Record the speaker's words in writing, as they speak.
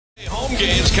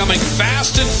games coming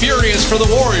fast and furious for the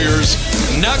Warriors.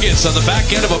 Nuggets on the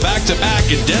back end of a back-to-back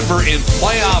in Denver in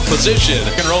playoff position.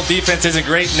 Pick and roll defense isn't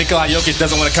great. Nikola Jokic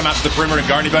doesn't want to come out to the perimeter and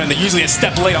guard anybody, and they're usually a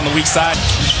step late on the weak side.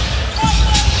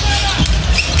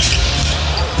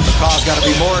 McCaw's got to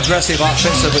be more aggressive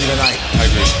offensively tonight. I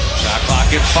agree. Shot clock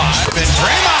at 5. And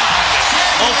Draymond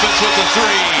opens with the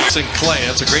 3. And Clay,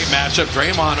 that's a great matchup.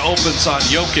 Draymond opens on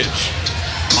Jokic.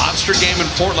 Monster game in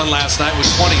Portland last night with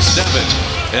 27.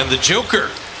 And the Joker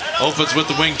opens with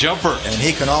the wing jumper. And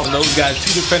he can all those guys,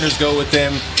 2 defenders go with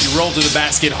them. You roll to the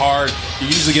basket hard. You're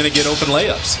usually going to get open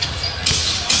layups.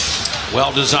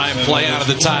 Well-designed play out of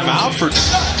the timeout for.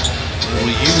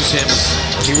 We use him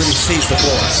as he really sees the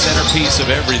floor. Centerpiece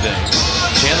of everything.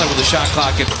 Chandler with the shot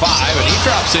clock at 5, and he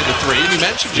drops into 3. And you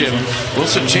mentioned Jim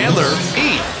Wilson Chandler,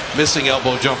 he missing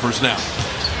elbow jumpers now.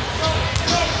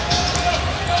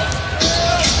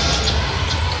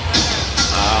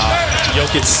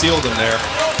 Jokic sealed him there.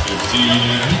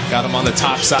 Got him on the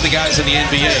top side. The guys in the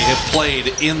NBA have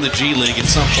played in the G League at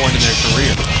some point in their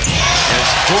career. As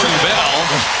Jordan Bell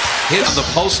hit the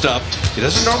post-up, he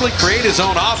doesn't normally create his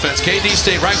own offense. KD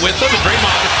stayed right with him, and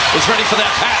Draymond was ready for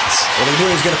that pass. Well, he knew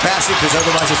he was going to pass it because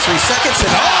otherwise it's 3 seconds.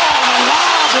 And the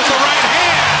lob with the right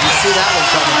hand. You see that one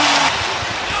coming.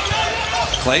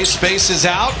 Clay spaces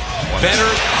out. Better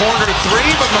corner 3,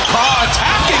 but McCaw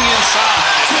attacking inside.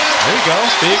 There you go.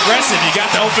 Be aggressive. You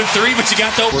got the open 3, but you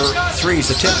got the open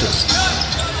 3s attempted.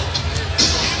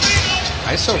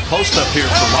 ISO post up here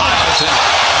for Lyles. And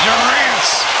Durant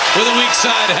with a weak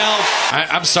side help.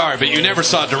 I'm sorry, but you never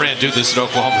saw Durant do this at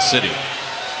Oklahoma City.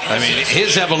 I mean,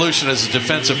 his evolution as a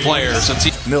defensive player since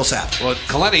he... Millsap. Well,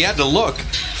 Coletti had to look.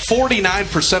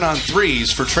 49% on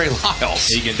 3s for Trey Lyles.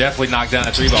 He can definitely knock down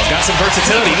a 3 ball. Got some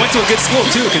versatility. Went to a good school,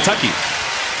 too, Kentucky.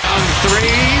 On 3,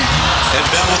 and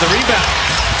Bell with the rebound.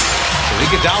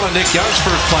 Iguodala, Nick Young's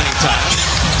first playing time.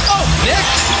 Oh, Nick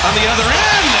on the other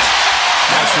end.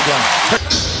 Nicely done.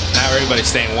 Now everybody's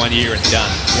staying 1 year and done.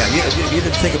 Yeah, you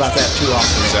didn't think about that too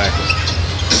often. Exactly.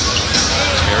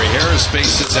 Gary Harris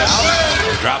spaces out,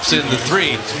 drops in the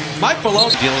 3. Mike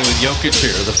Malone dealing with Jokic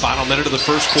here. The final minute of the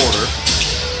first quarter.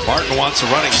 Martin wants a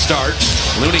running start.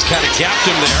 Looney kind of gapped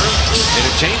him there, and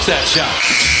it changed that shot.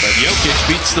 But Jokic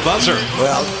beats the buzzer.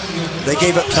 Well, they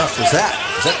gave up tough. Is that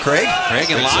Craig? Craig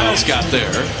and Lyles got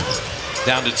there.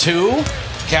 Down to 2.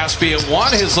 Caspi at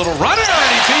 1. His little runner, and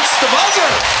he beats the buzzer.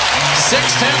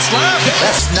 6 tenths left.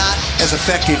 That's not as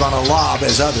effective on a lob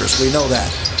as others. We know that.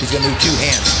 He's going to need 2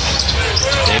 hands.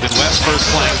 David West first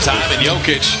playing time, and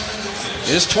Jokic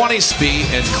is 20 speed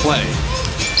and Clay.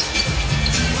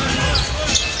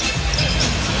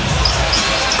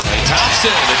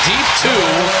 Thompson, a deep 2.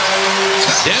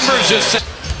 Denver's just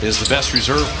is the best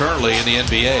reserve currently in the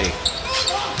NBA.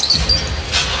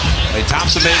 Klay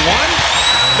Thompson made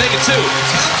 1, make it 2.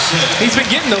 He's been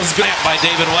getting those good by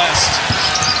David West.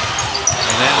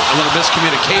 And then a little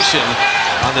miscommunication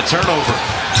on the turnover.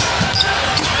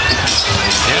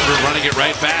 Denver running it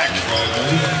right back.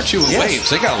 Waves,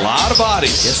 they got a lot of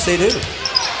bodies. Yes, they do.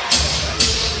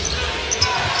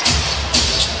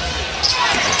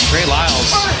 Trey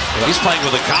Lyles, he's playing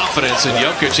with a confidence, and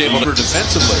Jokic able to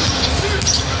defensively.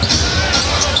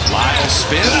 Lyles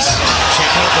spins,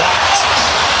 Chandler blocked,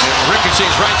 and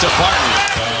ricochets right to Barton.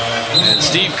 And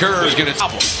Steve Kerr is going to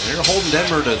double. They're holding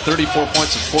Denver to 34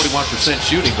 points and 41%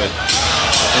 shooting, but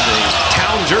in the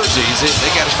town jerseys, they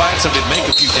got to find somebody to make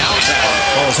a few downtown.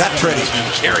 Oh, is that pretty?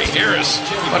 Gary Harris,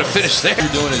 what a finish there. What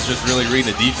you're doing is just really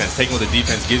reading the defense, taking what the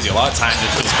defense gives you. A lot of times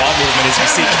it's this ball movement as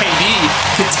you see KD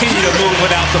continue to move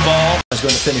without the ball. I was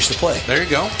going to finish the play. There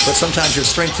you go. But sometimes your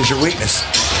strength is your weakness.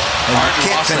 And you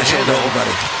can't finish over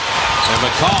everybody. And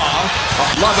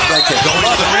McCaw, love it right there. Going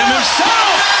to the rim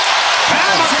himself.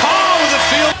 Pat McCaw with a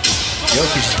field.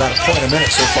 Jokic is about a point a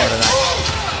minute so far tonight.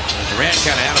 Durant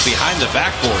kind of had him behind the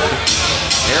backboard.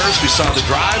 Harris, we saw the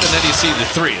drive, and then you see the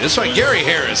 3. This one, Gary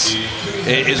Harris.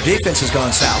 His defense has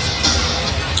gone south.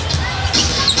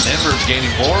 Denver's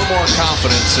gaining more and more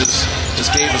confidence as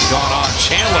this game has gone on.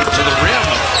 Chandler to the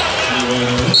rim.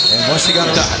 And once he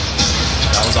got it done,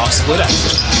 that was off split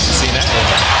action. You've seen that.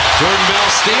 Jordan Bell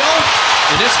steal,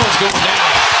 and this one's going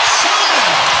down.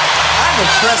 I'm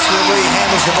impressed with the way he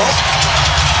handles the ball.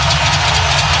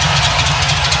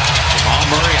 Jamal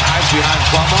Murray hides behind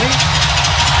Plumlee.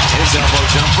 His elbow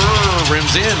jumper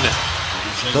rims in.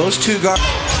 Those 2 guards.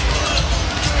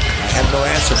 I have no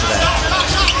answer for that.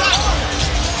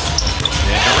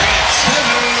 And Durant.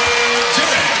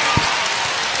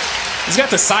 He's got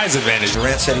the size advantage.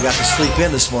 Durant said he got to sleep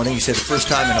in this morning. He said the first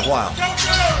time in a while.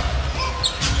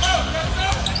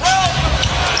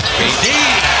 KD.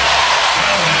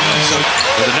 So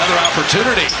with another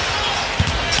opportunity.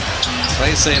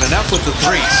 Clay saying enough with the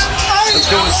threes. Let's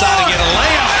go inside and get a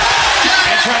layup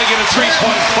and try to get a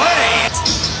three-point play.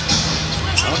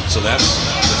 So that's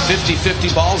the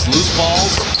 50-50 balls, loose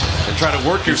balls, and try to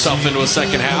work yourself into a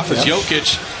second half as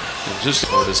Jokic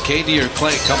or does KD or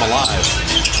Clay come alive?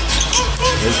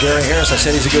 There's Gary Harris. I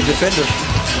said he's a good defender.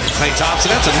 Klay Thompson,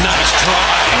 that's a nice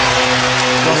try.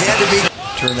 Well, he had to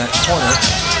turn that corner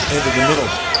into the middle.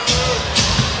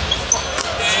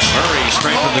 Murray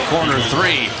straight from the corner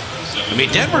three. I mean,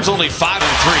 Denver's only 5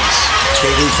 on threes.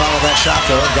 KD followed that shot,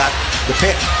 though, and got the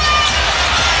pick.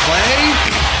 Clay,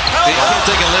 they can't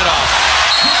take a lid off.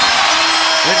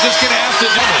 They're just going to have to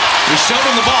do it. We showed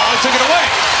him the ball. He took it away.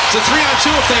 It's a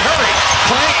 3-on-2 if they hurry.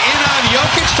 Clay in on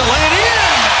Jokic to lay it in.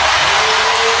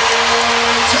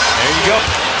 There you go.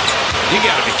 You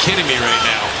got to be kidding me right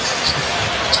now.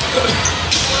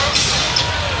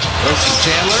 Wilson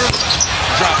Chandler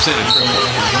drops in.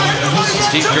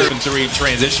 Steve Kerr in 3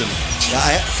 transition.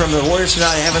 From the Warriors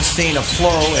tonight, I haven't seen a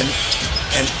flow and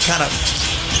kind of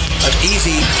an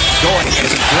easy going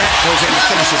as Grant goes in and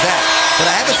finishes that. But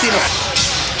I haven't seen a...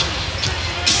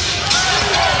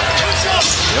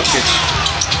 Jokic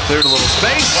cleared a little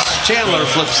space. Chandler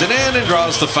flips it in and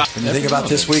draws the foul. When you think about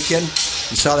this weekend,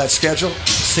 you saw that schedule,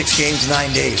 6 games,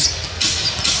 9 days.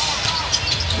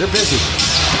 They're busy.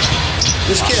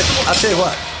 This kid, I'll tell you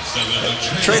what,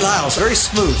 Trey Lyles, very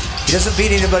smooth. He doesn't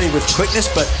beat anybody with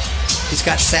quickness, but he's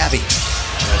got savvy.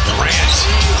 Durant,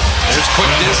 there's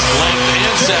quickness, length,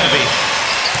 and savvy.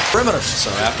 Perimeter. So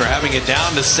after having it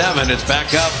down to 7, it's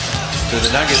back up to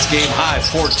the Nuggets game high,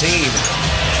 14.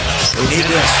 We need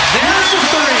this. There's a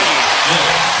 3.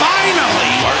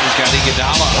 Finally! Martin's got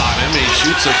Iguodala on him, and he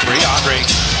shoots a 3. Andre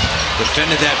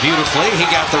defended that beautifully. He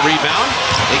got the rebound.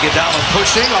 Iguodala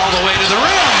pushing all the way to the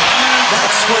rim.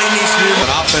 That's what he needs to do.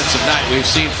 An offensive night we've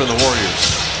seen from the Warriors.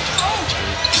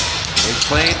 They've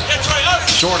played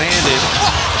shorthanded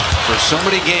for so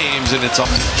many games, and it's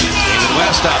all David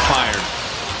West out fired.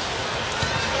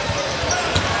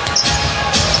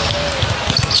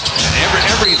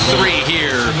 Every 3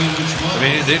 here, I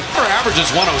mean, their average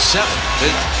is 107.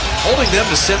 Holding them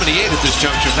to 78 at this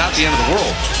juncture is not the end of the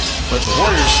world. But the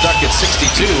Warriors stuck at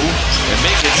 62 and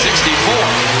make it 64.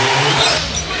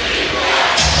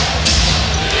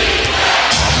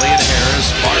 Plumlee and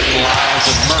Harris, Martin, Lyles,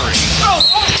 and Murray. Oh,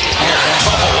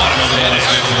 what a finish.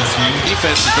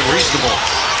 Defense has been reasonable.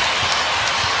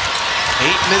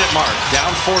 8-minute mark,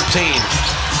 down 14.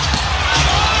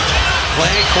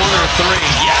 Play corner 3,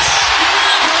 yes.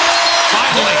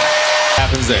 Finally.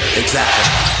 Happens there. Exactly.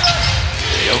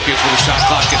 Jokic with a shot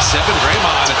clock at 7.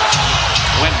 Draymond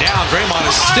went down. Draymond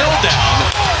is still down.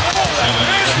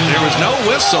 There was no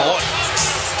whistle.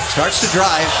 Starts to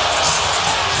drive.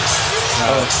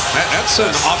 That's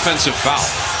an offensive foul.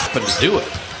 But to do it,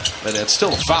 but it's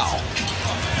still a foul.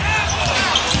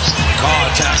 Ball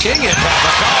attacking and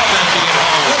Papa backing it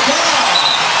home.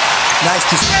 Nice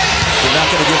to see. They're not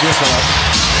going to give this one up.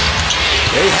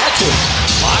 They had to.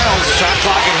 Lyles shot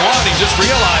clock at 1. He just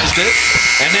realized it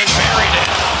and then buried it.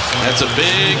 That's a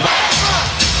big.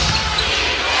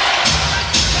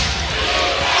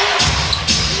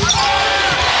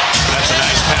 That's a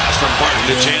nice pass from Barton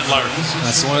to Chandler.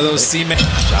 That's one of those C-men.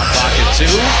 Shot clock at 2.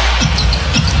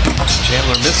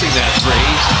 Chandler missing that 3.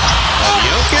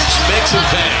 Jokic makes him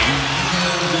pay.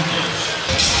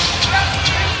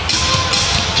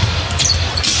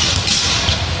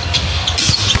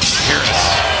 Harris.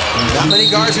 Not many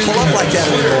guards pull up like that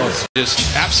anymore. Just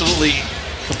absolutely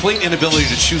complete inability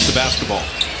to shoot the basketball.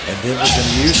 And Denver's going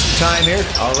to use some time here.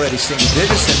 Already single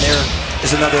digits, and there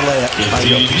is another layup by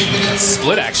Jokic.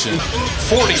 Split action.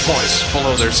 40 points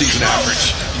below their season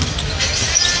average.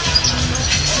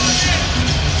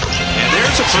 And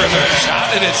there's a perimeter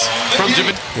shot, and it's from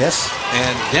Jimmy. Yes.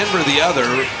 And Denver, the other,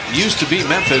 used to be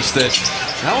Memphis that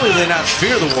not only do they not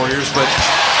fear the Warriors, but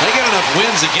they get enough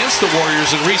wins against the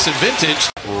Warriors in recent vintage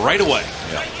right away.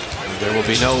 Yeah. There will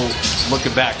be no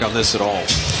looking back on this at all.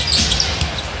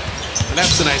 And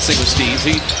that's the nice thing with Steve.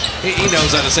 He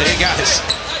knows how to say, hey guys,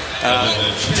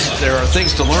 there are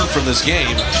things to learn from this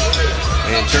game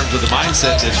in terms of the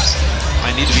mindset that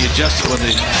I need to be adjusted when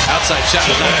the outside shot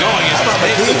is not going.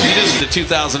 It's to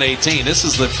 2018. This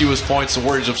is the fewest points the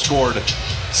Warriors have scored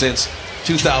since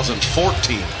 2014.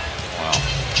 Wow.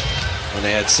 When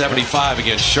they had 75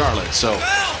 against Charlotte. So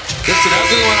just an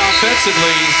ugly one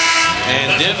offensively,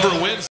 and Denver wins.